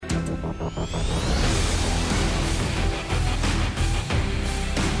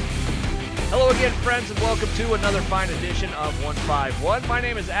again, friends, and welcome to another fine edition of 151. My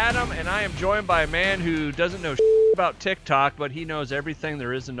name is Adam, and I am joined by a man who doesn't know about TikTok, but he knows everything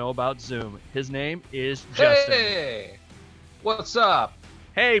there is to know about Zoom. His name is Justin. Hey! What's up?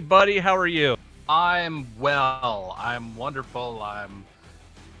 Hey, buddy, how are you? I'm well. I'm wonderful. I'm...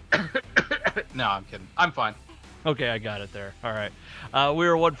 No, I'm kidding. I'm fine. Okay, I got it there. All right. We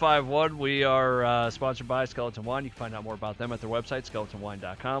are 151. We are sponsored by Skeleton Wine. You can find out more about them at their website,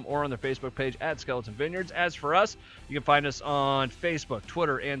 skeletonwine.com, or on their Facebook page at Skeleton Vineyards. As for us, you can find us on Facebook,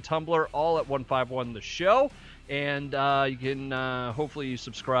 Twitter, and Tumblr, all at 151 The Show. And you can hopefully you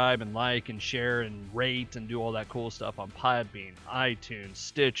subscribe and like and share and rate and do all that cool stuff on Podbean, iTunes,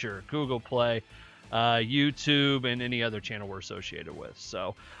 Stitcher, Google Play, YouTube, and any other channel we're associated with.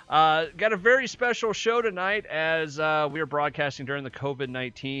 So got a very special show tonight as we are broadcasting during the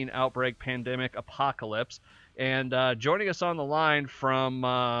COVID-19 outbreak pandemic apocalypse. And joining us on the line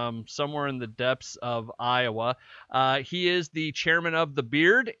from somewhere in the depths of Iowa, he is the chairman of The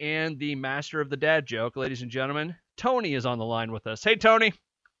Beard and the master of the dad joke. Ladies and gentlemen, Tony is on the line with us. Hey, Tony.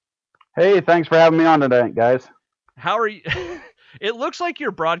 Hey, thanks for having me on tonight, guys. How are you? It looks like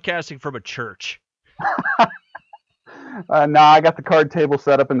you're broadcasting from a church. No, I got the card table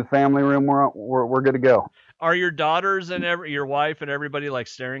set up in the family room. We're good to go. Are your daughters and your wife and everybody like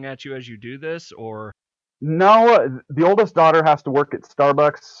staring at you as you do this, or? No, the oldest daughter has to work at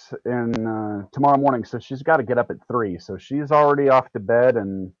Starbucks tomorrow morning, so she's got to get up at 3. So she's already off to bed,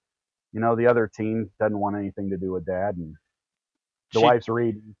 and the other teen doesn't want anything to do with dad, and the wife's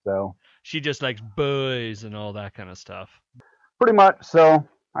reading, so she just likes boys and all that kind of stuff. Pretty much. So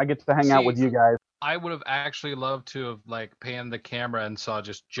I get to hang out with you guys. I would have actually loved to have panned the camera and saw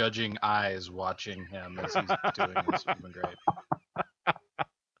just judging eyes watching him as he's doing this. Would have been great.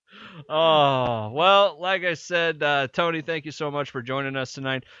 Oh, well, like I said, Tony, thank you so much for joining us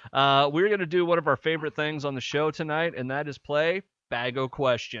tonight. We're going to do one of our favorite things on the show tonight, and that is play Bag of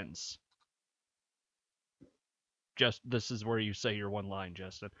Questions. This is where you say your one line,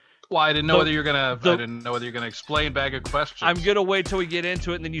 Justin. Well, I didn't know whether you're gonna explain Bag of Questions. I'm gonna wait till we get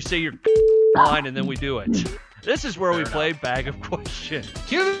into it, and then you say your line, and then we do it. This is where we play Bag of Questions.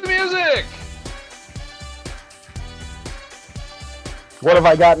 Cue the music. What have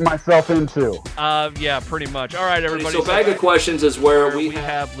I gotten myself into? Yeah, pretty much. All right, everybody. So Bag of Questions is where we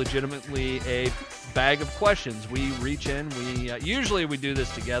have legitimately a bag of questions. We reach in. We usually we do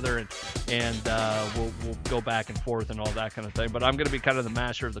this together, and we'll go back and forth and all that kind of thing. But I'm going to be kind of the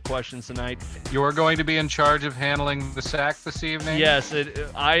master of the questions tonight. You're going to be in charge of handling the sack this evening? Yes,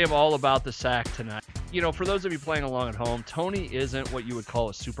 I am all about the sack tonight. For those of you playing along at home, Tony isn't what you would call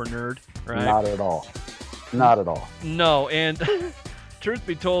a super nerd, right? Not at all. Not at all. No, and truth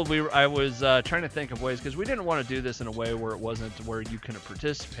be told, I was trying to think of ways, because we didn't want to do this in a way where it wasn't where you couldn't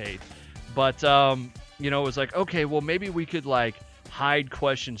participate. But, it was like, okay, well, maybe we could, hide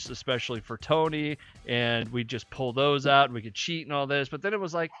questions, especially for Tony, and we'd just pull those out, and we could cheat and all this. But then it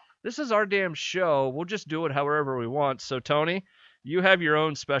was like, this is our damn show. We'll just do it however we want. So, Tony, you have your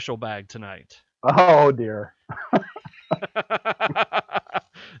own special bag tonight. Oh, dear.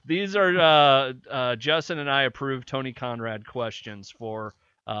 These are Justin and I approved Tony Conrad questions for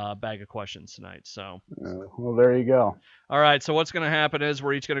Bag of Questions tonight. So, well, there you go. All right. So what's going to happen is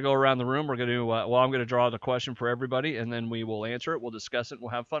we're each going to go around the room. We're going to I'm going to draw the question for everybody, and then we will answer it. We'll discuss it. And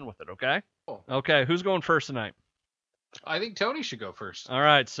we'll have fun with it. Okay. Cool. Okay. Who's going first tonight? I think Tony should go first. All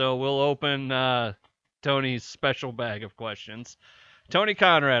right. So we'll open Tony's special bag of questions. Tony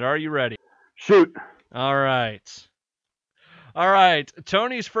Conrad, are you ready? Shoot. All right. All right,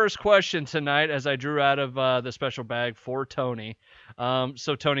 Tony's first question tonight, as I drew out of the special bag for Tony,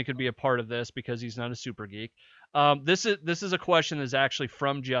 so Tony could be a part of this because he's not a super geek. This is a question that's actually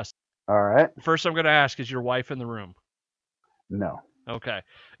from Justin. All right. First, I'm going to ask: is your wife in the room? No. Okay.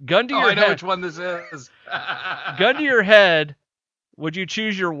 Gun to your head. I know which one this is. Gun to your head. Would you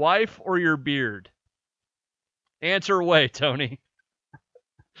choose your wife or your beard? Answer away, Tony.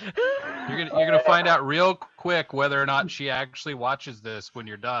 You're gonna find out real quick whether or not she actually watches this when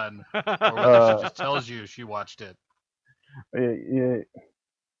you're done, or whether she just tells you she watched it.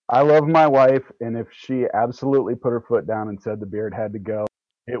 I love my wife, and if she absolutely put her foot down and said the beard had to go,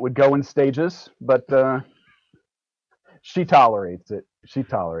 it would go in stages. But she tolerates it. She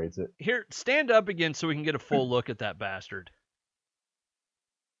tolerates it. Here, stand up again so we can get a full look at that bastard.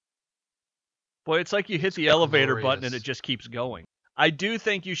 Boy, it's like you hit the elevator button and it just keeps going. I do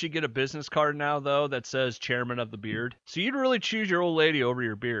think you should get a business card now, though, that says Chairman of the Beard. So you'd really choose your old lady over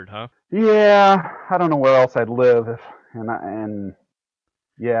your beard, huh? Yeah, I don't know where else I'd live, and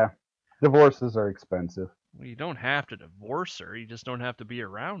yeah, divorces are expensive. Well, you don't have to divorce her. You just don't have to be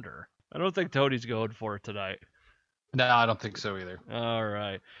around her. I don't think Tony's going for it tonight. No, I don't think so either. All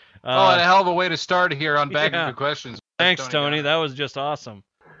right. And a hell of a way to start here on Bagging Good Questions. Thanks, Tony. That was just awesome.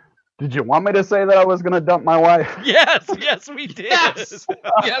 Did you want me to say that I was going to dump my wife? Yes, we did. Yes,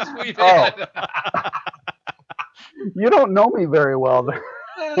 we did. Oh. You don't know me very well,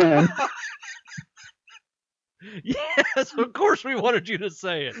 then. Yes, of course we wanted you to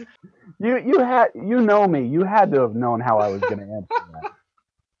say it. You know me. You had to have known how I was going to answer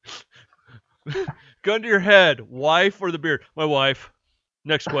that. Gun to your head, wife or the beard? My wife.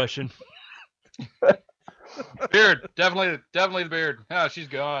 Next question. Beard, definitely the beard. Oh, she's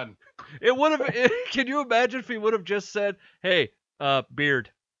gone. It would have. Can you imagine if he would have just said, "Hey,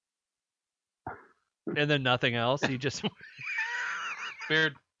 beard," and then nothing else? He just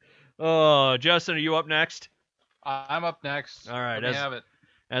beard. Oh, Justin, are you up next? I'm up next. All right, let me have it.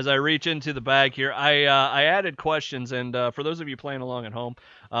 As I reach into the bag here, I added questions, and for those of you playing along at home,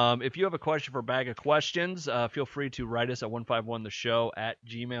 if you have a question for Bag of Questions, feel free to write us at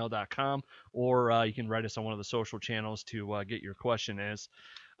 151theshow@gmail.com, or you can write us on one of the social channels to get your question is.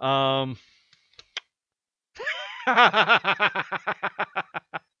 Our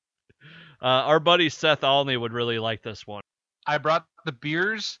buddy Seth Alney would really like this one. I brought the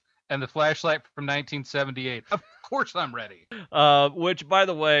beers and the flashlight from 1978. Of course I'm ready. Which, by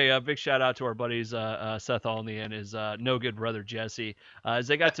the way, big shout out to our buddies Seth Alney and his no good brother Jesse, as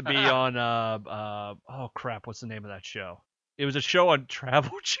they got to be on oh crap, what's the name of that show? It was a show on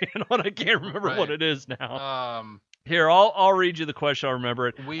Travel Channel, and I can't remember what it is now. Here, I'll read you the question. I'll remember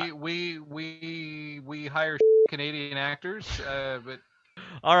it. We hire Canadian actors, but.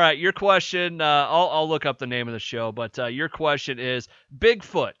 All right, your question. I'll look up the name of the show, but your question is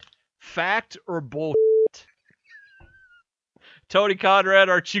Bigfoot, fact or bullshit? Tony Conrad,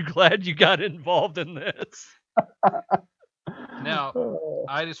 aren't you glad you got involved in this? Now,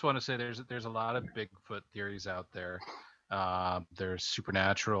 I just want to say there's a lot of Bigfoot theories out there. There's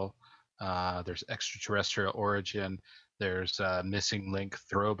supernatural. There's extraterrestrial origin. There's missing link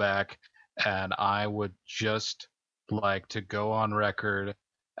throwback, and I would just like to go on record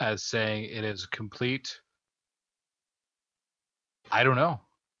as saying it is complete. I don't know.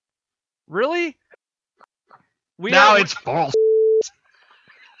 Really? It's false.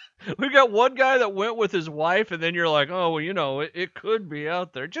 We got one guy that went with his wife, and then you're like, oh, well, you know, it could be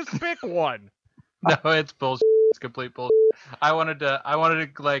out there. Just pick one. No, it's bullshit. It's complete bullshit. I wanted to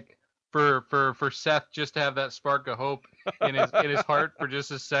like for Seth just to have that spark of hope in his heart for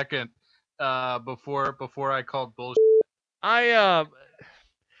just a second before I called bullshit. For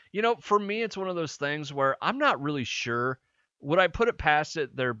me, it's one of those things where I'm not really sure. Would I put it past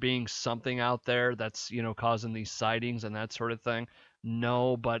it there being something out there that's, causing these sightings and that sort of thing?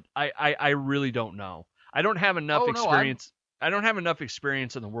 No, but I really don't know. I don't have enough experience. I don't have enough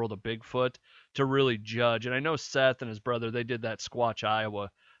experience in the world of Bigfoot to really judge. And I know Seth and his brother, they did that Squatch, Iowa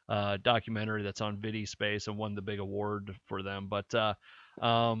documentary that's on VidiSpace and won the big award for them. But I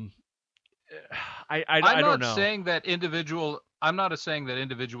don't know. I'm not saying that individual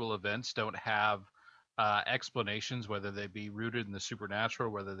events don't have explanations, whether they be rooted in the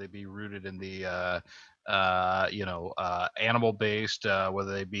supernatural, whether they be rooted in the animal based,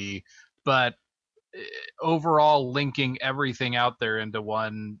 whether they be, but overall linking everything out there into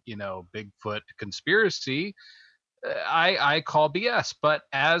one Bigfoot conspiracy, I call BS. But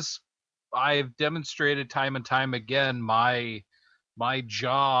as I've demonstrated time and time again, my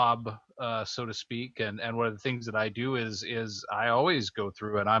job, so to speak, and one of the things that I do is I always go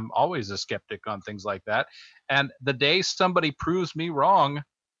through, and I'm always a skeptic on things like that. And the day somebody proves me wrong,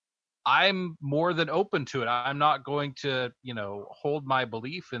 I'm more than open to it. I'm not going to, hold my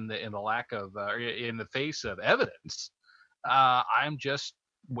belief in the lack of, in the face of evidence. I'm just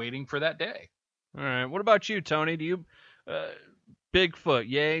waiting for that day. All right. What about you, Tony? Do you, Bigfoot,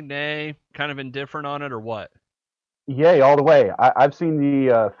 yay, nay, kind of indifferent on it, or what? Yay, all the way. I've seen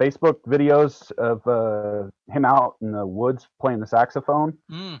the Facebook videos of him out in the woods playing the saxophone.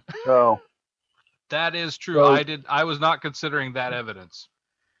 So that is true. So, I was not considering that evidence.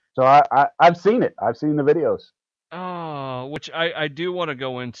 So I've seen it. I've seen the videos. Oh, which I do want to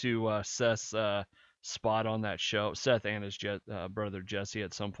go into Seth's spot on that show. Seth and his brother Jesse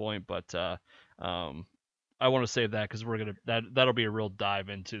at some point, but I want to save that because that'll be a real dive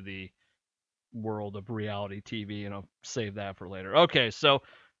into the world of reality TV, and I'll save that for later. Okay, so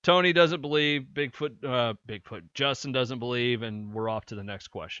Tony doesn't believe Bigfoot. Justin doesn't believe, and we're off to the next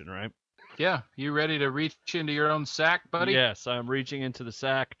question, right? Yeah, you ready to reach into your own sack, buddy? Yes, I'm reaching into the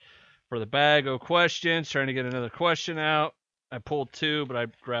sack for the bag of questions, trying to get another question out. I pulled two, but I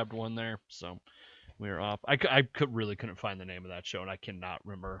grabbed one there, so We are off. Really couldn't find the name of that show, and I cannot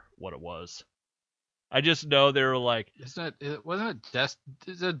remember what it was. I just know they were like... Wasn't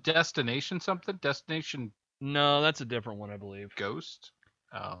it Destination something? Destination... No, that's a different one, I believe. Ghost?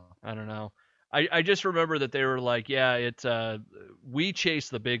 Oh. I don't know. I just remember that they were like, yeah, it's we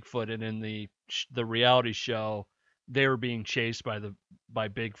chased the Bigfoot, and in the reality show, they were being chased by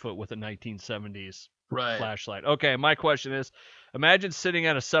Bigfoot with a 1970s flashlight. Okay, my question is, imagine sitting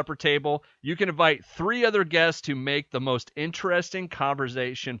at a supper table. You can invite 3 other guests to make the most interesting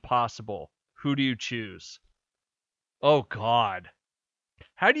conversation possible. Who do you choose? Oh, God.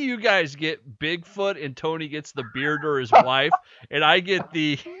 How do you guys get Bigfoot and Tony gets the beard or his wife, and I get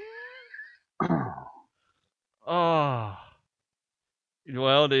the... Oh.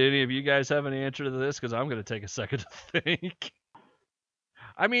 Well, do any of you guys have an answer to this? Because I'm going to take a second to think.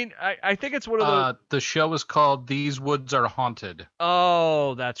 I mean, I think it's one of those... The show is called These Woods Are Haunted.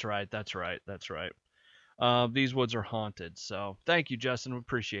 Oh, that's right. These Woods Are Haunted. So, thank you, Justin. We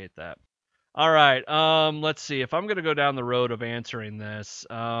appreciate that. All right. Let's see. If I'm going to go down the road of answering this,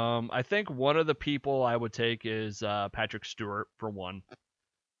 I think one of the people I would take is Patrick Stewart, for one.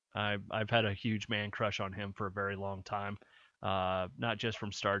 I've had a huge man crush on him for a very long time, not just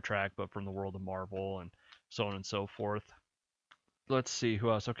from Star Trek, but from the world of Marvel and so on and so forth. Let's see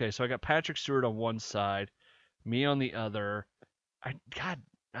who else. Okay, so I got Patrick Stewart on one side, me on the other. I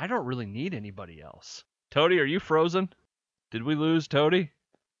don't really need anybody else. Toady, are you frozen? Did we lose Toady?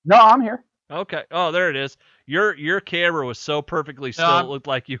 No, I'm here. Okay. Oh, there it is. Your camera was so perfectly still, it looked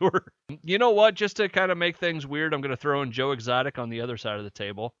like you were. You know what? Just to kind of make things weird, I'm going to throw in Joe Exotic on the other side of the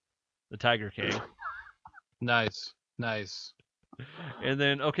table, the Tiger King. Nice. And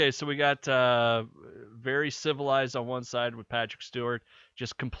then, okay, so we got very civilized on one side with Patrick Stewart,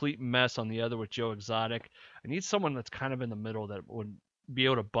 just complete mess on the other with Joe Exotic. I need someone that's kind of in the middle that would be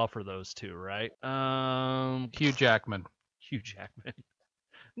able to buffer those two, right? Hugh Jackman.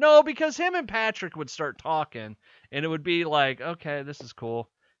 No, because him and Patrick would start talking, and it would be like, okay, this is cool,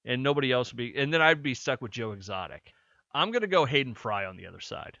 and nobody else would be, and then I'd be stuck with Joe Exotic. I'm going to go Hayden Fry on the other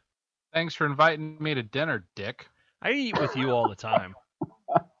side. Thanks for inviting me to dinner, Dick. I eat with you all the time.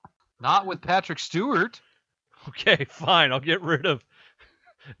 Not with Patrick Stewart. Okay, fine. I'll get rid of...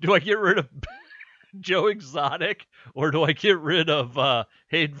 Do I get rid of Joe Exotic, or do I get rid of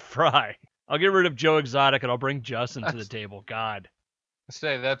Hayden Fry? I'll get rid of Joe Exotic, and I'll bring Justin to the table. God.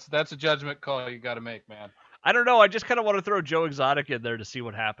 Say that's a judgment call you got to make, man. I don't know. I just kind of want to throw Joe Exotic in there to see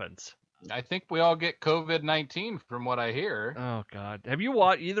what happens. I think we all get COVID-19 from what I hear. Oh God, have you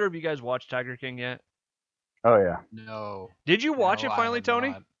watched? Either of you guys watched Tiger King yet? Oh yeah. No. Did you watch it finally, Tony?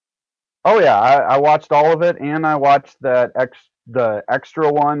 Not. Oh yeah, I watched all of it, and I watched the extra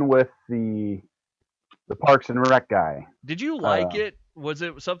one with the Parks and Rec guy. Did you like it? Was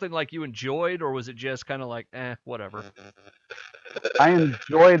it something like you enjoyed, or was it just kind of like, whatever? I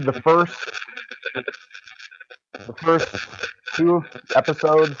enjoyed the first 2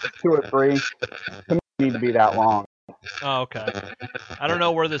 episodes, 2 or 3. They need to be that long. Oh, okay. I don't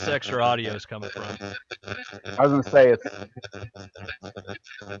know where this extra audio is coming from. I was gonna say it's.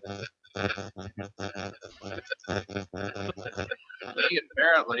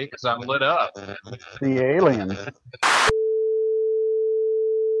 Apparently, because I'm lit up. The aliens.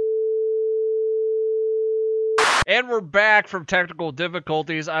 And we're back from technical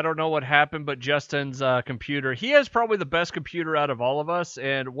difficulties. I don't know what happened, but Justin's computer. He has probably the best computer out of all of us.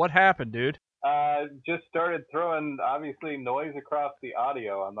 And what happened, dude? Just started throwing, obviously, noise across the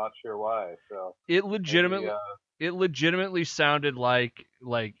audio. I'm not sure why. So it legitimately sounded like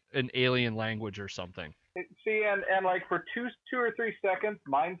an alien language or something. And like for two or 3 seconds,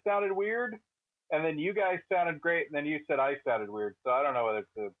 mine sounded weird, and then you guys sounded great, and then you said I sounded weird. So I don't know whether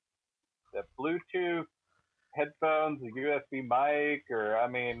it's the Bluetooth headphones, the USB mic, or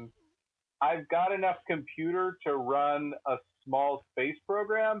I've got enough computer to run a small space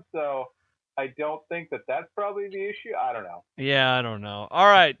program, so I don't think that's probably the issue. I don't know. Yeah, I don't know. All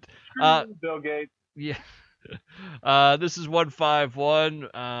right. Bill Gates. Yeah. This is 151. You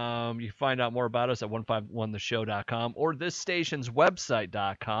can find out more about us at 151theshow.com or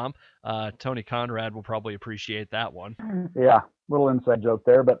thisstationswebsite.com. Tony Conrad will probably appreciate that one. Yeah, little inside joke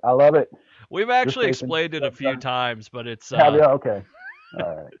there, but I love it. We've actually explained it a few times, but it's... Yeah, okay.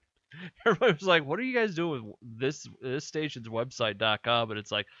 All right. Everybody was like, what are you guys doing with thisstationswebsite.com? And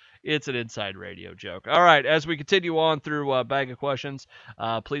it's like, it's an inside radio joke. All right, as we continue on through Bag of Questions,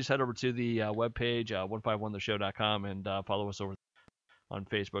 please head over to the webpage, 151theshow.com, and follow us over on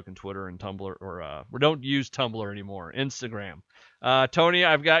Facebook and Twitter and Tumblr, or we don't use Tumblr anymore, Instagram. Tony,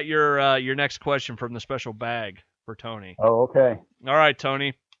 I've got your next question from the special bag for Tony. Oh, okay. All right,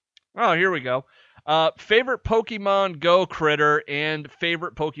 Tony. Oh, here we go. Favorite Pokemon Go critter and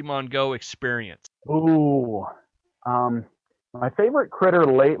favorite Pokemon Go experience. Ooh. My favorite critter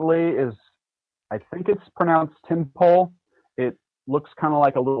lately is, I think it's pronounced Timpole. It looks kind of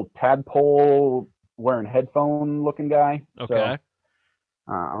like a little tadpole wearing headphone looking guy. Okay.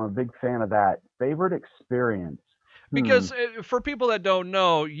 So, I'm a big fan of that. Favorite experience. Because for people that don't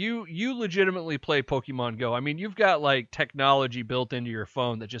know, you legitimately play Pokemon Go. I mean, you've got like technology built into your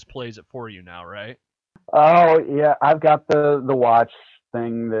phone that just plays it for you now, right? Oh yeah, I've got the watch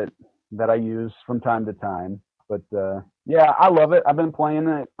thing that I use from time to time. But yeah, I love it. I've been playing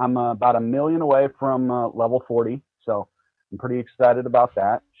it. I'm about 1 million away from level 40, so I'm pretty excited about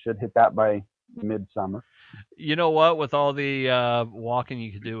that. Should hit that by midsummer. You know what? With all the walking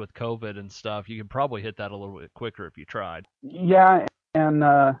you could do with COVID and stuff, you could probably hit that a little bit quicker if you tried. Yeah, and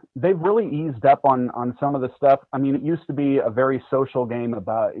they've really eased up on some of the stuff. I mean, it used to be a very social game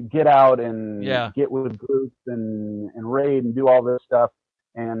about get out and get with groups and raid and do all this stuff.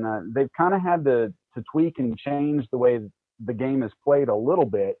 And they've kind of had to tweak and change the way the game is played a little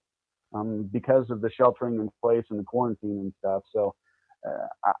bit because of the sheltering in place and the quarantine and stuff. So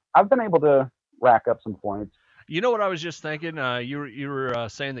I've been able to rack up some points. You know what I was just thinking? You were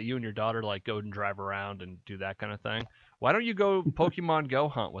saying that you and your daughter like go and drive around and do that kind of thing. Why don't you go Pokemon Go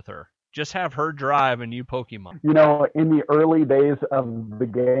hunt with her? Just have her drive and you Pokemon. You know, in the early days of the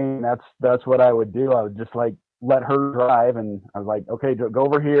game, that's what I would do. I would just like let her drive, and I was like, okay, go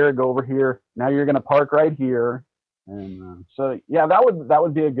over here, go over here. Now you're gonna park right here, and so yeah, that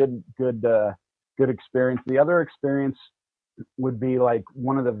would be a good experience. The other experience would be like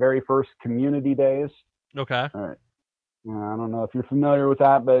one of the very first community days. Okay. All right. I don't know if you're familiar with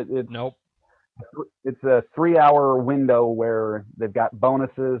that, but nope. It's a 3-hour window where they've got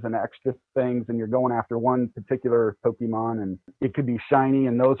bonuses and extra things, and you're going after one particular Pokemon, and it could be shiny,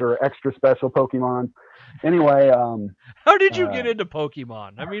 and those are extra special Pokemon. Anyway, how did you get into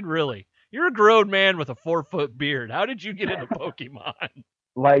Pokemon? I mean, really, you're a grown man with a 4-foot beard. How did you get into Pokemon?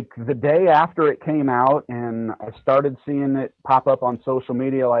 Like the day after it came out, and I started seeing it pop up on social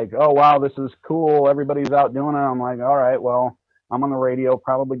media, like, oh wow, this is cool, everybody's out doing it. I'm like, all right, well, I'm on the radio,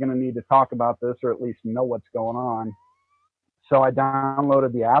 probably going to need to talk about this or at least know what's going on. So I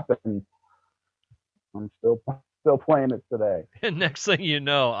downloaded the app, and I'm still playing it today. And next thing you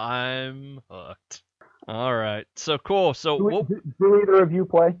know, I'm hooked. All right, so cool. So do either of you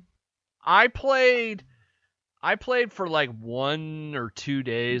play? I played for like 1 or 2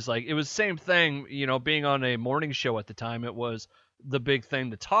 days. Like it was the same thing, you know, being on a morning show at the time. It was the big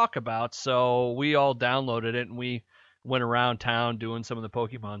thing to talk about. So we all downloaded it and we went around town doing some of the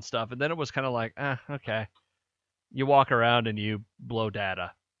Pokemon stuff. And then it was kind of like, okay. You walk around and you blow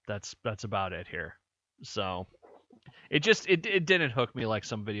data. That's about it here. So it didn't hook me like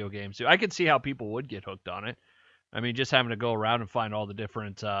some video games do. I could see how people would get hooked on it. I mean, just having to go around and find all the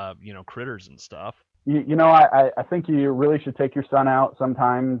different, critters and stuff. You know, I think you really should take your son out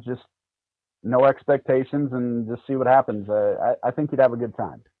sometime, just no expectations, and just see what happens. I think you'd have a good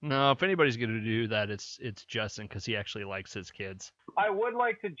time. No, if anybody's going to do that, it's Justin, because he actually likes his kids. I would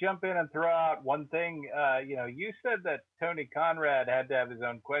like to jump in and throw out one thing. You said that Tony Conrad had to have his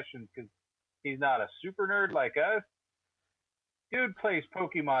own questions because he's not a super nerd like us. Dude plays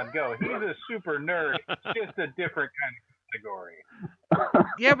Pokemon Go. He's a super nerd. It's just a different kind of category.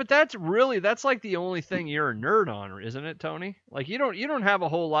 Yeah, but that's like the only thing you're a nerd on, isn't it, Tony? Like you don't have a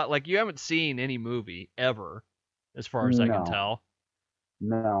whole lot. Like you haven't seen any movie ever, as far as I can tell.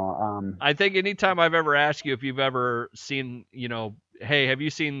 No. I think anytime I've ever asked you if you've ever seen, hey, have you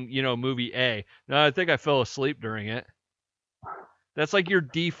seen, movie A? No, I think I fell asleep during it. That's like your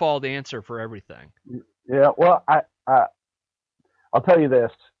default answer for everything. Yeah. Well, I'll tell you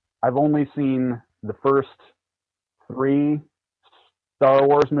this. I've only seen the first 3 Star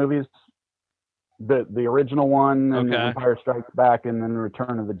Wars movies, the original one, and then Empire Strikes Back, and then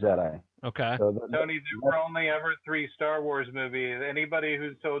Return of the Jedi. Okay. So Tony, there were only ever 3 Star Wars movies. Anybody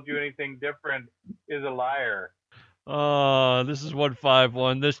who's told you anything different is a liar. This is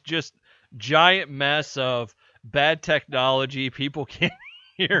 151. This just giant mess of bad technology, people can't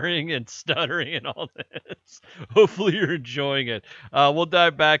hearing and stuttering and all this. Hopefully you're enjoying it. We'll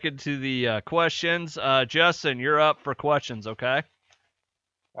dive back into the questions. Justin, you're up for questions, okay?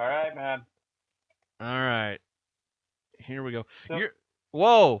 All right, man. All right. Here we go.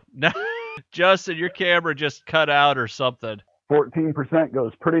 Whoa. Justin, your camera just cut out or something. 14%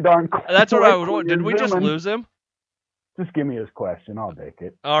 goes pretty darn quick. That's what I was wondering. Did we just lose him? Just give me his question. I'll take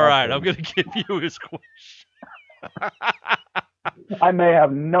it. All right. I'm going to give you his question. I may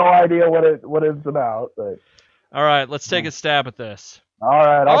have no idea what it's about, but all right, let's take a stab at this. All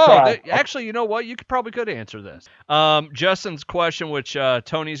right, I'll try. Actually, you know what? You probably could answer this. Justin's question, which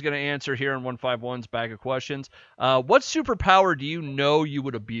Tony's going to answer here in 151's bag of questions. What superpower do you know you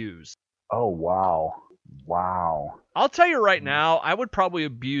would abuse? Oh, wow. I'll tell you right now, I would probably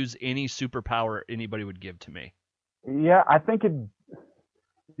abuse any superpower anybody would give to me. Yeah, I think it'd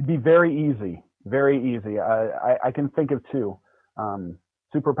be very easy. Very easy. I can think of two.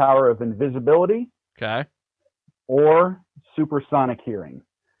 Superpower of invisibility. Okay. Or supersonic hearing.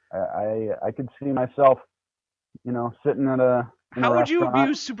 I could see myself, sitting at How would you restaurant.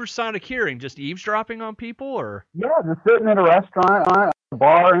 abuse supersonic hearing? Just eavesdropping on people, or? Yeah, just sitting at a restaurant, at a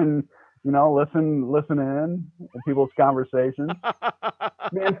bar, and listen in to people's conversations.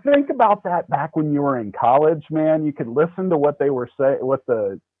 Man, think about that back when you were in college. Man, you could listen to what they were what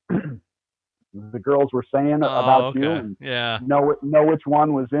the the girls were saying about you, and know which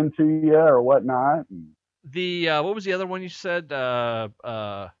one was into you or whatnot. The what was the other one you said?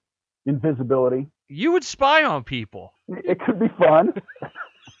 Invisibility. You would spy on people. It could be fun.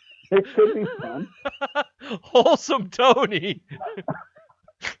 It could be fun. Wholesome Tony.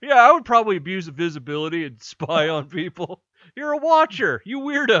 Yeah, I would probably abuse invisibility and spy on people. You're a watcher, you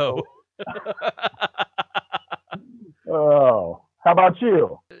weirdo. Oh, how about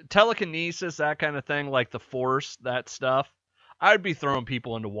you? Telekinesis, that kind of thing, like the Force, that stuff. I'd be throwing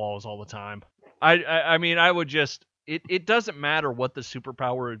people into walls all the time. I mean, I would just, it doesn't matter what the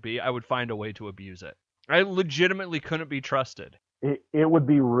superpower would be, I would find a way to abuse it. I legitimately couldn't be trusted. It would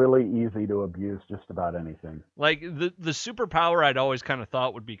be really easy to abuse just about anything. Like, the superpower I'd always kind of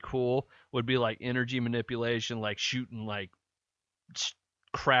thought would be cool would be, like, energy manipulation, like shooting, like,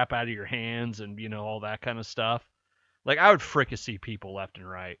 crap out of your hands and, all that kind of stuff. Like, I would fricassee people left and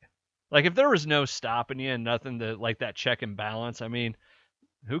right. Like, if there was no stopping you and nothing to, like, that check and balance, I mean,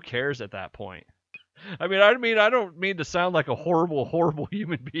 who cares at that point? I don't mean to sound like a horrible, horrible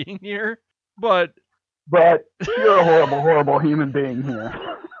human being here, but you're a horrible, horrible human being here.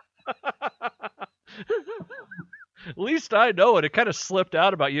 At least I know it. It kind of slipped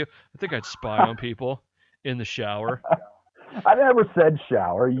out about you. I think I'd spy on people in the shower. I never said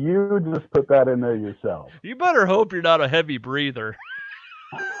shower. You just put that in there yourself. You better hope you're not a heavy breather.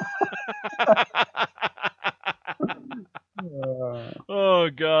 Oh,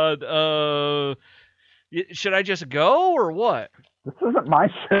 God. Should I just go or what? This isn't my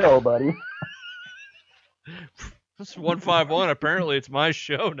show, buddy. This is 151. Apparently, it's my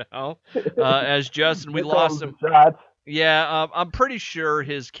show now. As Justin, we lost him. Yeah, I'm pretty sure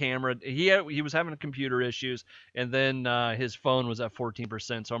his camera. He was having computer issues, and then his phone was at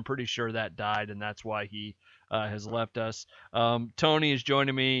 14%. So I'm pretty sure that died, and that's why he has left us. Tony is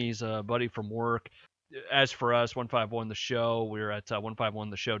joining me. He's a buddy from work. As for us, 151 The Show, we're at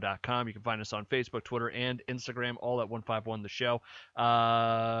 151theshow.com. You can find us on Facebook, Twitter, and Instagram, all at 151 The Show.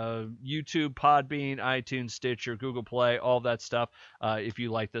 YouTube, Podbean, iTunes, Stitcher, Google Play, all that stuff. If you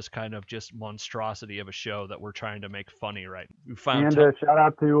like this kind of just monstrosity of a show that we're trying to make funny, right? We found and shout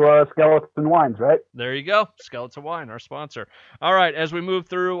out to Skeleton Wines, right? There you go. Skeleton Wine, our sponsor. All right, as we move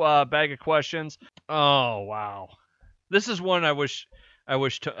through bag of questions. Oh, wow. This is one I wish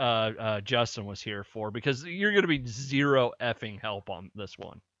Justin was here for, because you're going to be zero effing help on this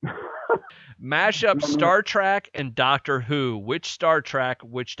one. Mash up Star Trek and Doctor Who. Which Star Trek,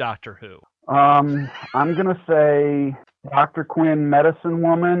 which Doctor Who? I'm going to say Dr. Quinn, Medicine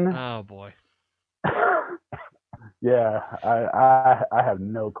Woman. Oh, boy. Yeah, I have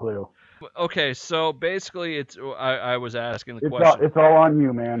no clue. Okay, so basically, I was asking the question. It's all on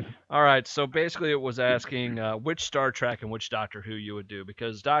you, man. All right, so basically, it was asking which Star Trek and which Doctor Who you would do,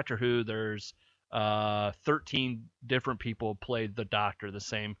 because Doctor Who, there's 13 different people played the Doctor, the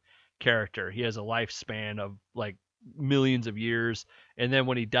same character. He has a lifespan of like millions of years, and then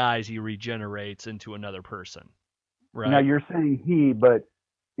when he dies, he regenerates into another person. Right? Now you're saying he, but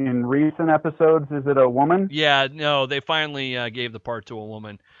in recent episodes, is it a woman? Yeah, no, they finally gave the part to a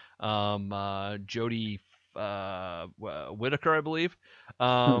woman. Jodie Whittaker, I believe.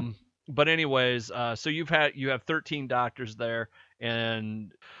 But anyways, so you have 13 doctors there,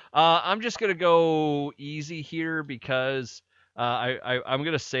 and I'm just gonna go easy here because I'm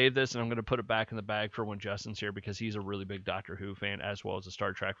gonna save this and I'm gonna put it back in the bag for when Justin's here, because he's a really big Doctor Who fan as well as a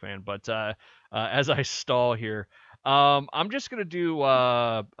Star Trek fan. But as I stall here, I'm just gonna do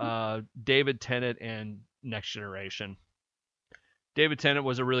David Tennant and Next Generation. David Tennant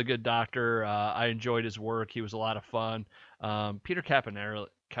was a really good doctor. I enjoyed his work. He was a lot of fun. Peter Capaldi,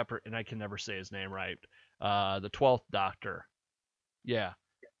 and I can never say his name right. The 12th Doctor. Yeah.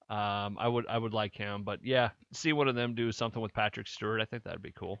 I would like him, but yeah, see one of them do something with Patrick Stewart. I think that'd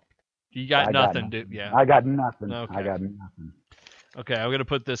be cool. You got nothing, dude. Yeah. I got nothing. Okay. I got nothing. Okay, I'm gonna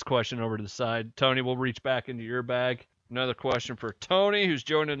put this question over to the side. Tony, we'll reach back into your bag. Another question for Tony, who's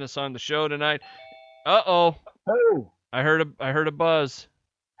joining us on the show tonight. Uh-oh, Hey, I heard a buzz.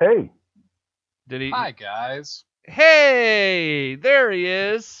 hey, Did he? Hi, guys. Hey, there he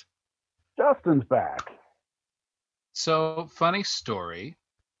is. Justin's back. So, funny story.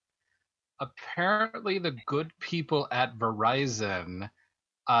 Apparently, the good people at Verizon,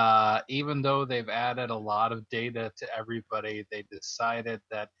 even though they've added a lot of data to everybody, they decided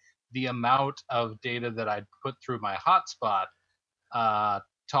that the amount of data that I'd put through my hotspot,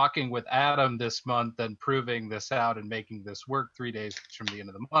 talking with Adam this month and proving this out and making this work 3 days from the end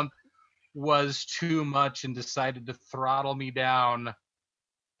of the month, was too much and decided to throttle me down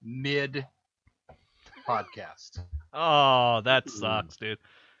mid podcast. Oh, that sucks, dude.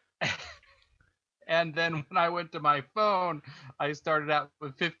 And then when I went to my phone, I started out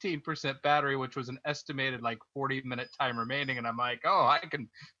with 15% battery, which was an estimated like 40-minute time remaining. And I'm like, oh, I can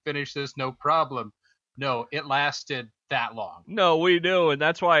finish this no problem. No, it lasted that long. No, we knew, and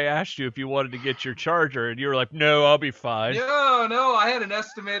that's why I asked you if you wanted to get your charger, and you were like, no, I'll be fine. No, I had an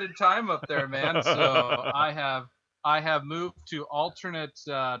estimated time up there, man. So I have moved to alternate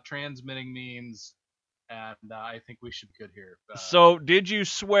transmitting means, and I think we should be good here. So, did you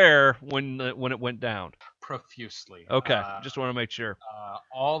swear when it went down? Profusely. Okay, just want to make sure.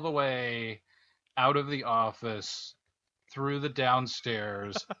 All the way out of the office, through the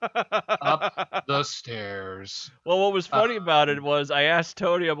downstairs, up the stairs. Well, what was funny about it was I asked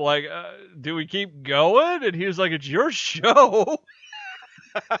Tony, I'm like, do we keep going? And he was like, it's your show.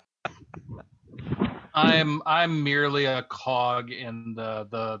 I'm merely a cog in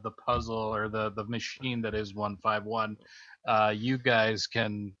the puzzle or the machine that is 151. You guys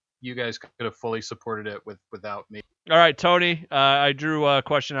could have fully supported it without me. All right, Tony, I drew a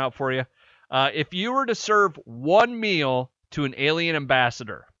question out for you. If you were to serve one meal to an alien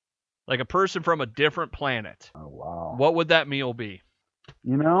ambassador, like a person from a different planet, Oh, wow. what would that meal be?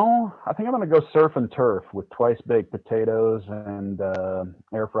 You know, I think I'm going to go surf and turf with twice baked potatoes and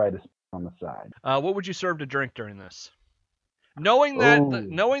air fried on the side. What would you serve to drink during this? Knowing that Ooh.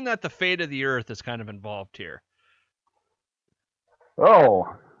 knowing that the fate of the Earth is kind of involved here. Oh,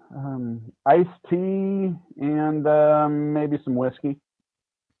 iced tea and maybe some whiskey.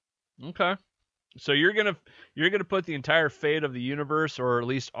 Okay. So you're gonna put the entire fate of the universe, or at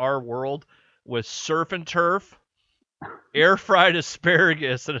least our world, with surf and turf, air fried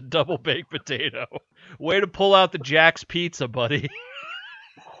asparagus, and a double baked potato. Way to pull out the Jack's Pizza, buddy.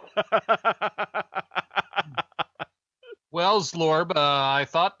 Well, Slorb, I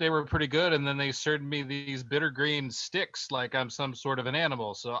thought they were pretty good, and then they served me these bitter green sticks like I'm some sort of an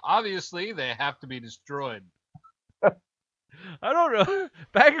animal. So obviously they have to be destroyed. I don't know.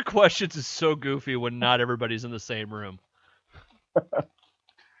 Bag of Questions is so goofy when not everybody's in the same room.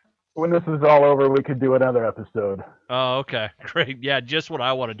 When this is all over, we could do another episode. Oh, okay. Great. Yeah, just what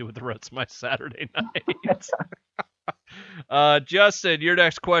I want to do with the rest of my Saturday night. Justin, your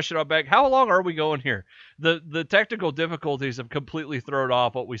next question on Bag. How long are we going here? The technical difficulties have completely thrown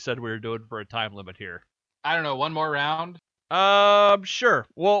off what we said we were doing for a time limit here. I don't know, one more round? Sure.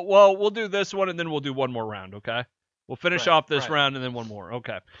 We'll do this one and then we'll do one more round, okay? We'll finish off this round and then one more.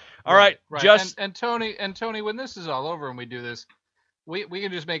 Okay. All right. Just and Tony, when this is all over and we do this, we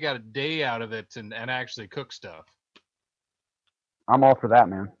can just make out a day out of it and actually cook stuff. I'm all for that,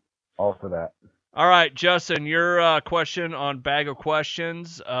 man. All for that. All right, Justin, your question on Bag of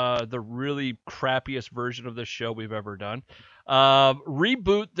Questions, the really crappiest version of this show we've ever done.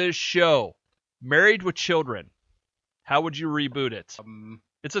 Reboot this show. Married with Children. How would you reboot it?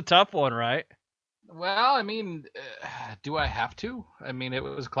 It's a tough one, right? Well, I mean, do I have to? I mean, it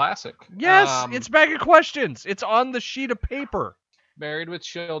was classic. Yes, it's Bag of Questions. It's on the sheet of paper. Married with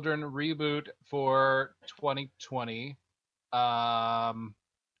Children reboot for 2020.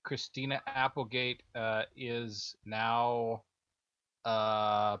 Christina Applegate is now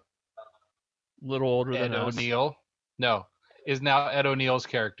little older Ed than us. O'Neill. No, is now Ed O'Neill's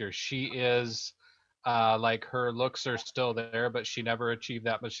character. She is like her looks are still there, but she never achieved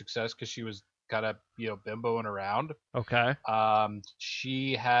that much success because she was kind of bimboing around. Okay.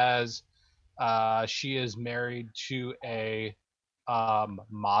 She is married to a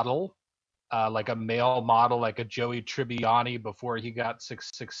model. Like a male model, like a Joey Tribbiani before he got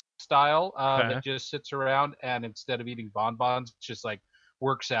six style, that just sits around and instead of eating bonbons, just like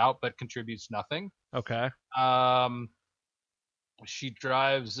works out but contributes nothing. Okay. She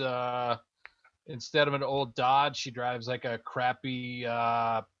drives instead of an old Dodge, she drives like a crappy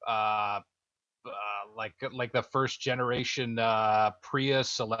like the first generation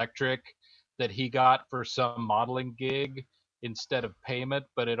Prius electric that he got for some modeling gig. instead of payment,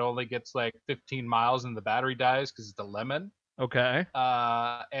 but it only gets like 15 miles and the battery dies because it's a lemon. Okay.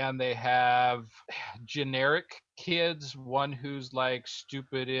 And they have generic kids, one who's like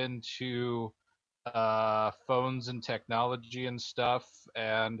stupid into phones and technology and stuff,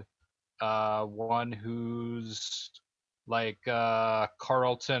 and one who's like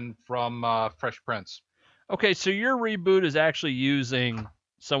Carlton from Fresh Prince. Okay, so your reboot is actually using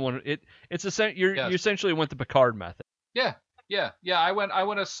someone. It's you Yes. essentially went the Picard method. Yeah. I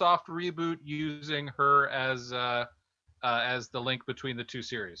went a soft reboot using her as the link between the two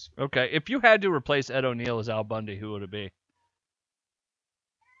series. Okay, if you had to replace Ed O'Neill as Al Bundy, who would it be?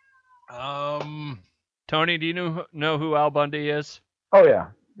 Tony, do you know who Al Bundy is? Oh yeah.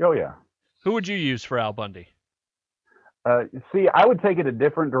 Who would you use for Al Bundy? See, I would take it a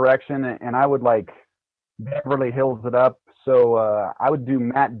different direction, and I would like Beverly Hills it up. So I would do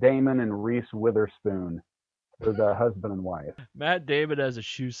Matt Damon and Reese Witherspoon as a husband and wife. Matt Damon as a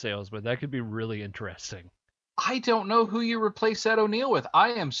shoe salesman. That could be really interesting. I don't know who you replace Ed O'Neill with.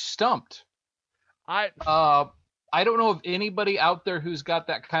 I am stumped. I don't know of anybody out there who's got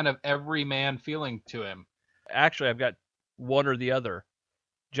that kind of everyman feeling to him. Actually, I've got one or the other.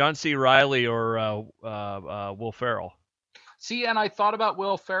 John C. Reilly or Will Ferrell. See, and I thought about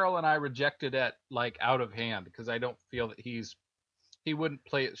Will Ferrell, and I rejected it like out of hand because I don't feel that he wouldn't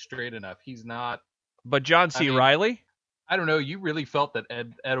play it straight enough. He's not. But John C. Reilly? I don't know. You really felt that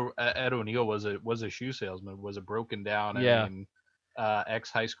Ed O'Neill was a shoe salesman, was a broken down, ex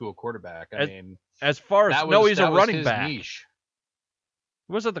high school quarterback. As far as he's a running back. Niche.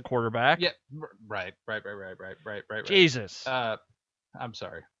 Was it the quarterback? Yeah, right. Jesus. I'm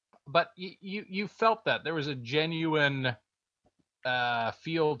sorry, but you felt that there was a genuine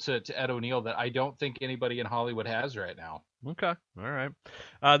feel to Ed O'Neill that I don't think anybody in Hollywood has right now. Okay. All right.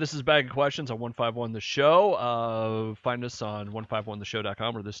 This is Bag of Questions on 151 The Show. Find us on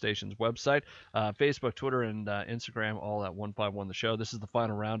 151theshow.com or the station's website. Facebook, Twitter, and Instagram, all at 151 The Show. This is the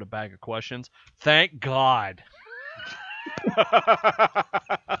final round of Bag of Questions. Thank God.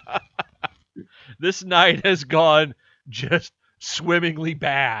 This night has gone just swimmingly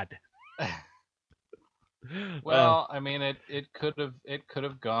bad. Well, it could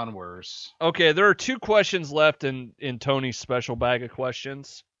have gone worse. Okay, there are 2 questions left in Tony's special Bag of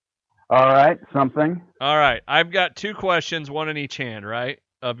Questions. All right, something. All right, I've got 2 questions, one in each hand, right,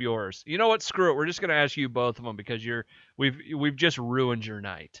 of yours. You know what? Screw it. We're just gonna ask you both of them because we've just ruined your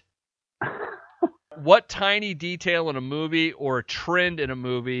night. What tiny detail in a movie or a trend in a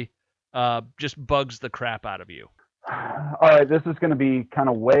movie just bugs the crap out of you? All right, this is going to be kind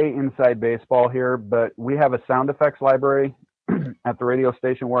of way inside baseball here, but we have a sound effects library at the radio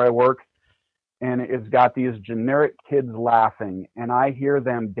station where I work, and it's got these generic kids laughing, and I hear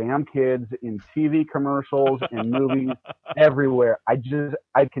them damn kids in TV commercials and movies everywhere. I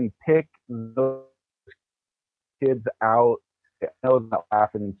can pick those kids out. I know it's not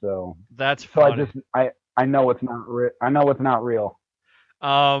laughing, so that's funny. I know it's not I know it's not real.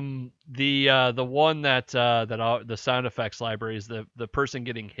 The one that the sound effects library is the person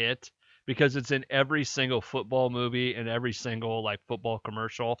getting hit, because it's in every single football movie and every single like football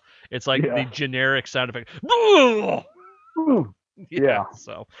commercial. It's like the generic sound effect. Yeah.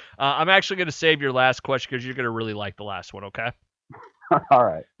 So I'm actually going to save your last question because you're going to really like the last one. Okay.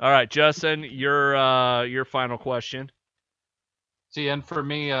 All right, Justin, your final question. See, and for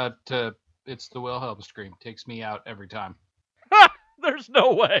me, it's the Wilhelm scream. Takes me out every time. There's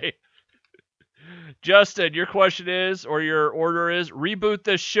no way. Justin, your question is, or your order is, reboot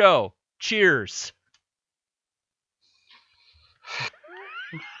this show. Cheers.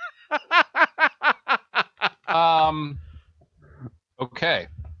 Okay.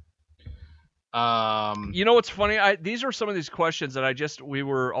 You know what's funny? These are some of these questions that we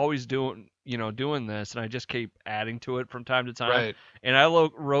were always doing this, and I just keep adding to it from time to time. Right. And I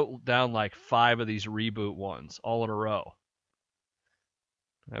wrote down like 5 of these reboot ones all in a row.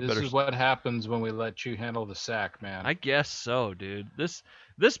 This is what happens when we let you handle the sack, man. I guess so, dude. This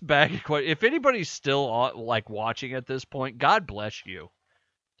bag of questions. If anybody's still watching at this point, God bless you.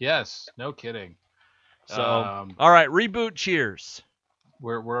 Yes, no kidding. So, all right, reboot. Cheers.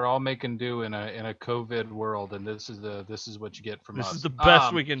 We're all making do in a COVID world, and this is what you get from us. This is the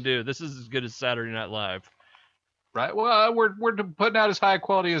best we can do. This is as good as Saturday Night Live. Right. Well, we're putting out as high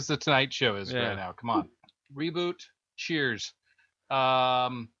quality as the Tonight Show is right now. Come on. Reboot. Cheers.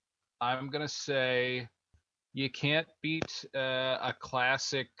 I'm gonna say you can't beat a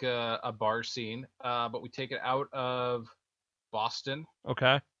classic a bar scene, but we take it out of Boston.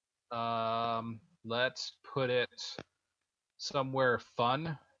 Okay. Let's put it somewhere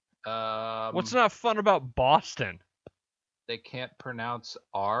fun. What's not fun about Boston? they can't pronounce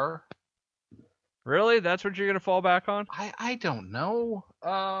R. Really? That's what you're gonna fall back on? I don't know.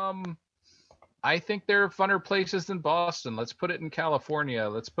 I think there are funner places than Boston. Let's put it in California.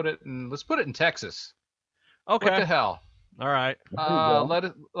 Let's put it in Texas. Okay. What the hell? All right. There you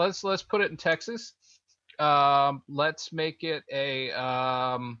go. Let's put it in Texas. Let's make it a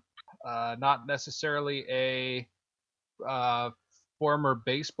not necessarily a former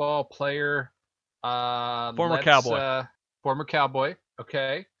baseball player. Former cowboy. Former cowboy.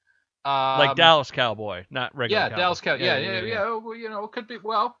 Okay. Like Dallas Cowboy, not regular. Yeah, Cowboy. Dallas Cowboy. Yeah.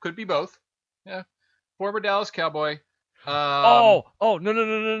 Well, could be both. Yeah. Former Dallas Cowboy. No.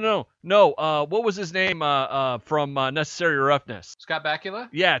 What was his name? From Necessary Roughness. Scott Bakula.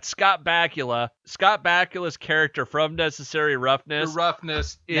 Yeah, it's Scott Bakula. Scott Bakula's character from Necessary Roughness. The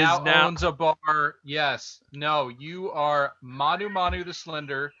Roughness is now now- owns a bar. Yes. No, you are Manu the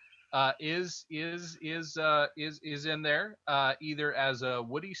Slender. Is in there either as a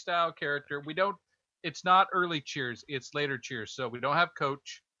Woody style character. It's not early Cheers, it's later Cheers. So we don't have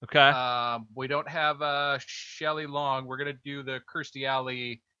Coach. Okay. We don't have Shelley Long. We're gonna do the Kirstie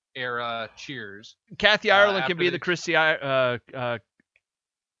Alley era Cheers. Kathy Ireland can after be the- the Christy.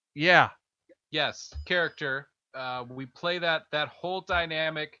 Yeah. Yes, character. We play that whole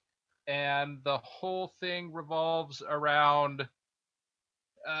dynamic, and the whole thing revolves around.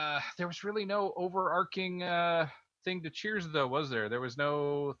 There was really no overarching thing to Cheers, though, was there? There was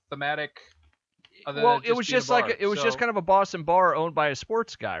no thematic. Well, it was just like it was just kind of a Boston bar owned by a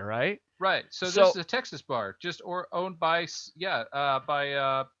sports guy, right? right. So so- this is a Texas bar, owned by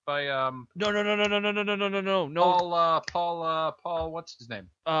No. Paul. What's his name?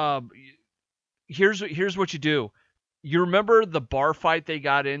 Here's what you do. You remember the bar fight they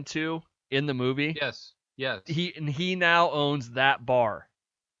got into in the movie? Yes. He now owns that bar.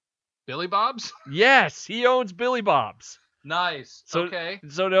 Billy Bob's. Yes, he owns Billy Bob's. Nice. So- Okay.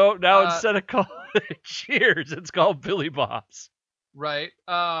 So now Uh, instead of calling it Cheers, it's called Billy Bob's. Right.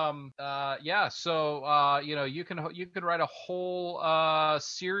 Yeah. So you can write a whole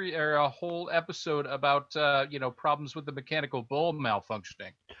series or a whole episode about problems with the mechanical bull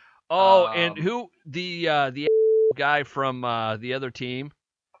malfunctioning. Oh, and who the guy from the other team,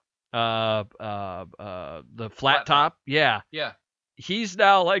 the flat Flat top, yeah, Yeah. he's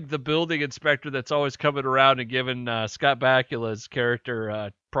now like the building inspector that's always coming around and giving Scott Bakula's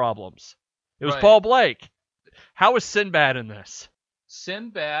character problems. It was Right. Paul Blake. How is Sinbad in this?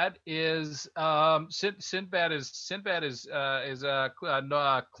 Sinbad is Sinbad is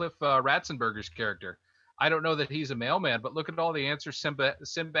Cliff Ratzenberger's character. I don't know that he's a mailman, but look at all the answers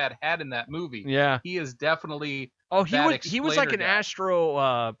Sinbad had in that movie. Yeah. He is definitely Oh, he that was like an explainer guy.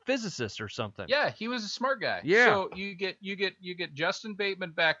 astro physicist or something. Yeah, he was a smart guy. Yeah. So you get Justin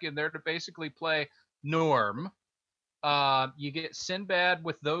Bateman back in there to basically play Norm. You get Sinbad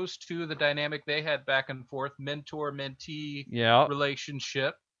with those two, the dynamic they had back and forth, mentor-mentee Yeah.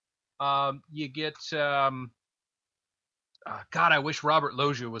 relationship. You get God, I wish Robert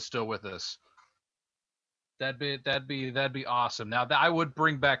Loggia was still with us. That'd be awesome. Now I would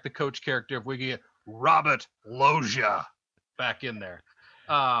bring back the Coach character if we could get Robert Loggia back in there.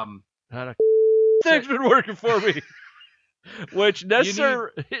 Thing's been working for me. Which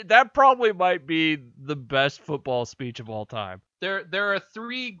that probably might be the best football speech of all time. There are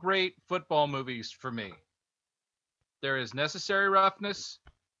three great football movies for me. There is Necessary Roughness,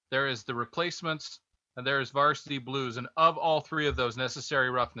 there is The Replacements, and there is Varsity Blues. And of all three of those,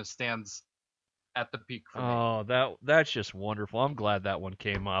 Necessary Roughness stands at the peak for me. Oh, that's just wonderful. I'm glad that one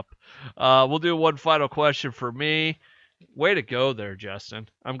came up. We'll do one final question for me. Way to go there, Justin.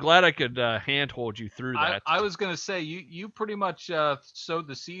 I'm glad I could handhold you through that. I was going to say, you pretty much sowed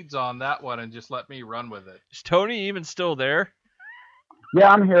the seeds on that one and just let me run with it. Is Tony even still there? Yeah,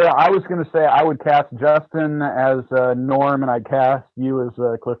 I'm here. I was going to say I would cast Justin as Norm, and I'd cast you as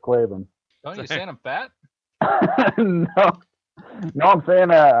Cliff Clavin. Don't you saying I'm fat? No, I'm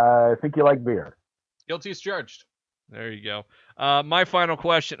saying I think you like beer. Guilty as charged. There you go. My final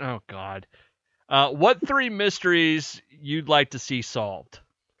question. Oh, God. What three mysteries you'd like to see solved?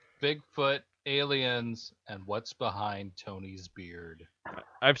 Bigfoot, aliens, and what's behind Tony's beard.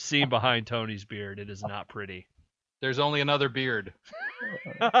 I've seen behind Tony's beard. It is not pretty. There's only another beard.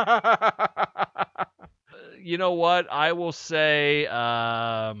 You know what? I will say,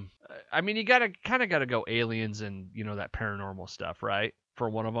 I mean, you gotta go aliens and, that paranormal stuff, right? For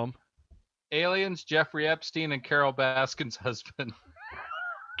one of them. Aliens, Jeffrey Epstein, and Carol Baskin's husband.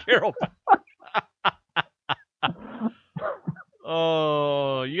 Carol.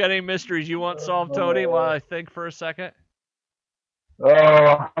 Oh, you got any mysteries you want solved, Tony, while I think for a second?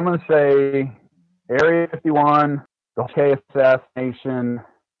 Oh, I'm going to say Area 51, the K assassination,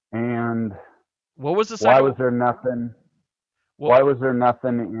 and What was the second? why was there nothing? Well- Why was there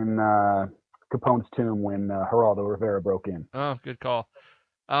nothing in Capone's tomb when Geraldo Rivera broke in? Oh, good call.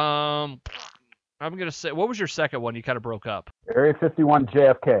 I'm gonna say, what was your second one? You kind of broke up. Area 51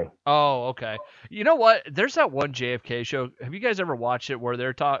 JFK. Oh, okay. You know what? There's that one JFK show. Have you guys ever watched it where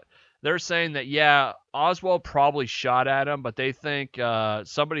they're saying that, yeah, Oswald probably shot at him, but they think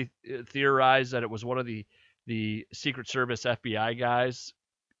somebody theorized that it was one of the Secret Service FBI guys.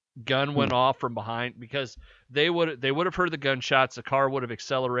 Gun went off from behind because they would have heard the gunshots. The car would have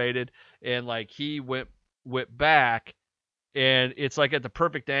accelerated, and like he went back. And it's like at the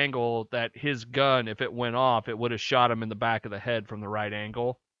perfect angle that his gun, if it went off, it would have shot him in the back of the head from the right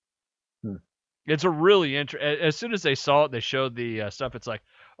angle. It's a really as soon as they saw it, they showed the stuff. It's like,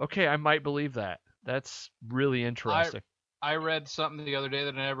 okay, I might believe that. That's really interesting. I read something the other day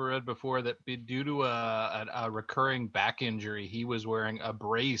that I never read before, that due to a recurring back injury, he was wearing a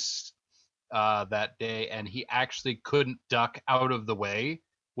brace that day, and he actually couldn't duck out of the way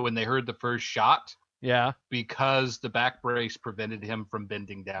when they heard the first shot. Yeah. Because the back brace prevented him from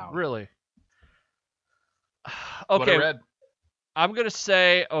bending down. Really? What Okay. I read. I'm gonna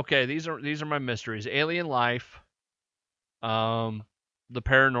say, okay, these are my mysteries. Alien life, the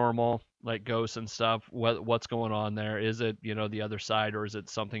paranormal, like ghosts and stuff. What's going on there? Is it, the other side, or is it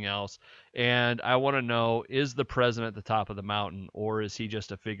something else? And I want to know, is the president at the top of the mountain, or is he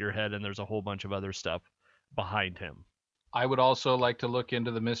just a figurehead and there's a whole bunch of other stuff behind him? I would also like to look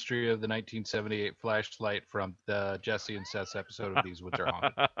into the mystery of the 1978 flashlight from the Jesse and Seth's episode of These Woods Are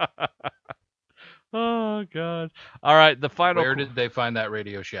Haunted. Oh, God. All right, the final... Where did they find that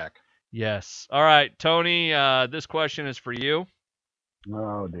Radio Shack? Yes. All right, Tony, this question is for you.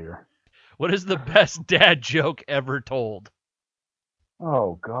 Oh, dear. What is the best dad joke ever told?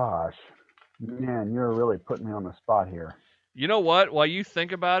 Oh, gosh. Man, you're really putting me on the spot here. You know what? While you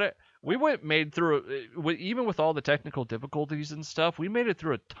think about it, we made through it, even with all the technical difficulties and stuff, we made it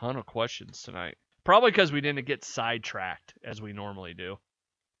through a ton of questions tonight. Probably because we didn't get sidetracked as we normally do.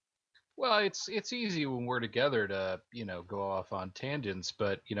 Well, it's easy when we're together to, go off on tangents,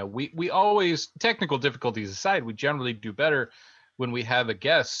 but, we always, technical difficulties aside, we generally do better when we have a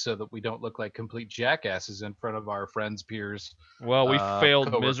guest so that we don't look like complete jackasses in front of our friends, peers. Well, we failed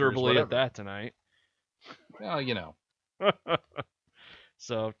coworkers, miserably whatever. at that tonight. Well,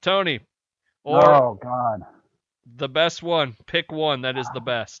 So, Tony, or Oh, God. the best one. Pick one that is the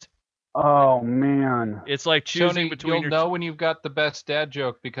best. Oh, man. It's like choosing Tony, between you'll your... know when you've got the best dad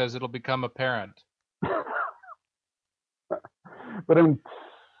joke because it'll become apparent. But I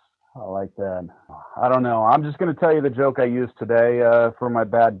like that. I don't know. I'm just going to tell you the joke I used today for my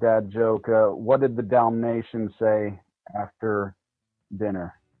bad dad joke. What did the Dalmatian say after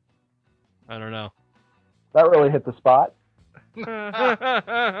dinner? I don't know. That really hit the spot.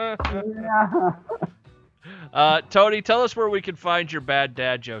 Tony, tell us where we can find your bad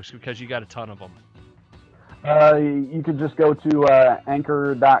dad jokes, because you got a ton of them. You could just go to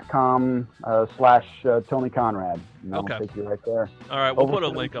anchor.com / Tony Conrad. Okay. I'll take you right there. All right, we'll Over put a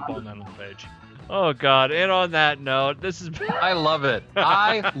 700. link up on that on the page. Oh, God. And on that note, this is... I love it.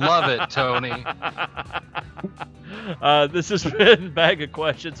 I love it, Tony. This has been Bag of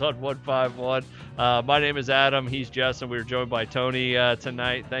Questions on 151. My name is Adam. He's Jess, and we were joined by Tony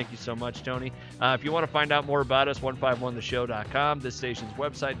tonight. Thank you so much, Tony. If you want to find out more about us, 151theshow.com, this station's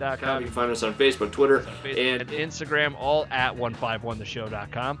website.com. You can find us on Facebook, Twitter, and Instagram, all at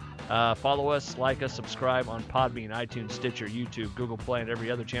 151theshow.com. Follow us, like us, subscribe on Podbean, iTunes, Stitcher, YouTube, Google Play, and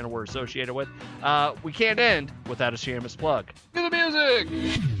every other channel we're associated with. We can't end without a shameless plug. Do the music!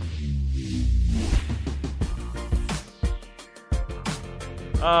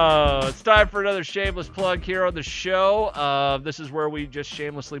 It's time for another shameless plug here on the show. This is where we just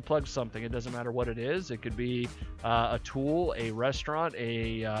shamelessly plug something. It doesn't matter what it is. It could be a tool, a restaurant,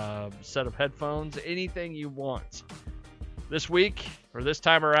 a set of headphones, anything you want. This week, or this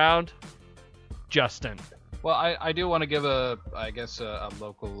time around, Justin. Well, I do want to give a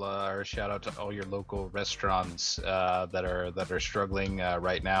local or a shout out to all your local restaurants that are struggling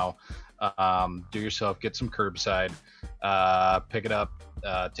right now. Do yourself, get some curbside, pick it up,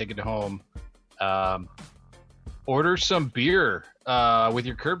 take it home, order some beer with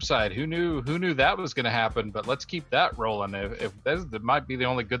your curbside. Who knew that was going to happen? But let's keep that rolling. If that might be the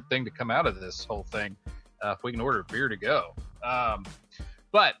only good thing to come out of this whole thing, if we can order beer to go.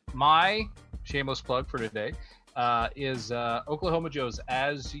 But my shameless plug for today is Oklahoma Joe's.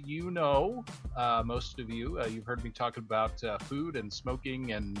 As you know, most of you, you've heard me talk about food and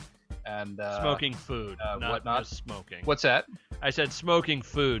smoking and Smoking food, not whatnot. just smoking. What's that? I said smoking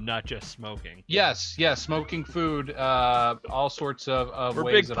food, not just smoking. Yes, smoking food, all sorts of We're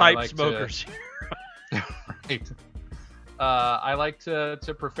ways big that I pipe like smokers. right. I like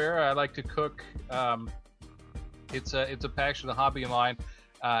to prepare. I like to cook. It's a passion, a hobby of mine,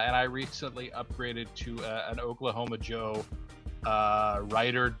 and I recently upgraded to an Oklahoma Joe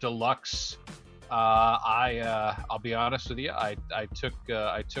Ryder Deluxe. I'll be honest with you. I took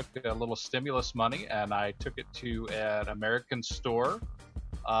a little stimulus money and I took it to an American store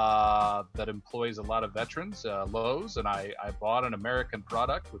that employs a lot of veterans, Lowe's, and I bought an American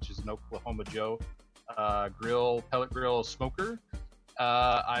product, which is an Oklahoma Joe pellet grill smoker.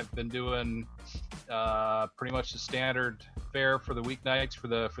 I've been doing pretty much the standard fare for the weeknights for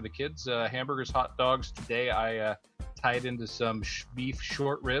the kids. Hamburgers, hot dogs. Today I tied into some beef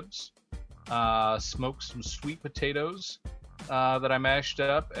short ribs. Smoked some sweet potatoes that I mashed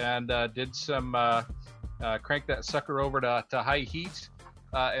up, and did some crank that sucker over to high heat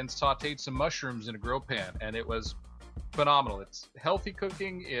and sauteed some mushrooms in a grill pan, and it was phenomenal. It's healthy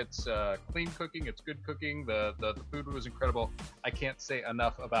cooking, it's clean cooking, it's good cooking. The food was incredible. I can't say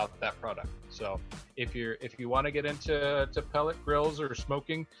enough about that product. So if you want to get into pellet grills or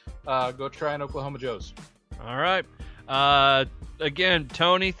smoking, go try an Oklahoma Joe's. All right. Again,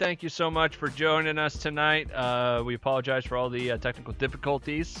 Tony, thank you so much for joining us tonight. We apologize for all the technical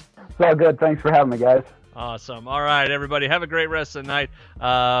difficulties. It's all good. Thanks for having me, guys. Awesome. All right, everybody, have a great rest of the night.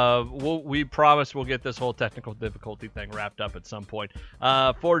 We promise we'll get this whole technical difficulty thing wrapped up at some point.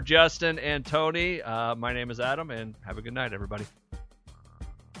 For Justin and Tony, my name is Adam, and have a good night, everybody.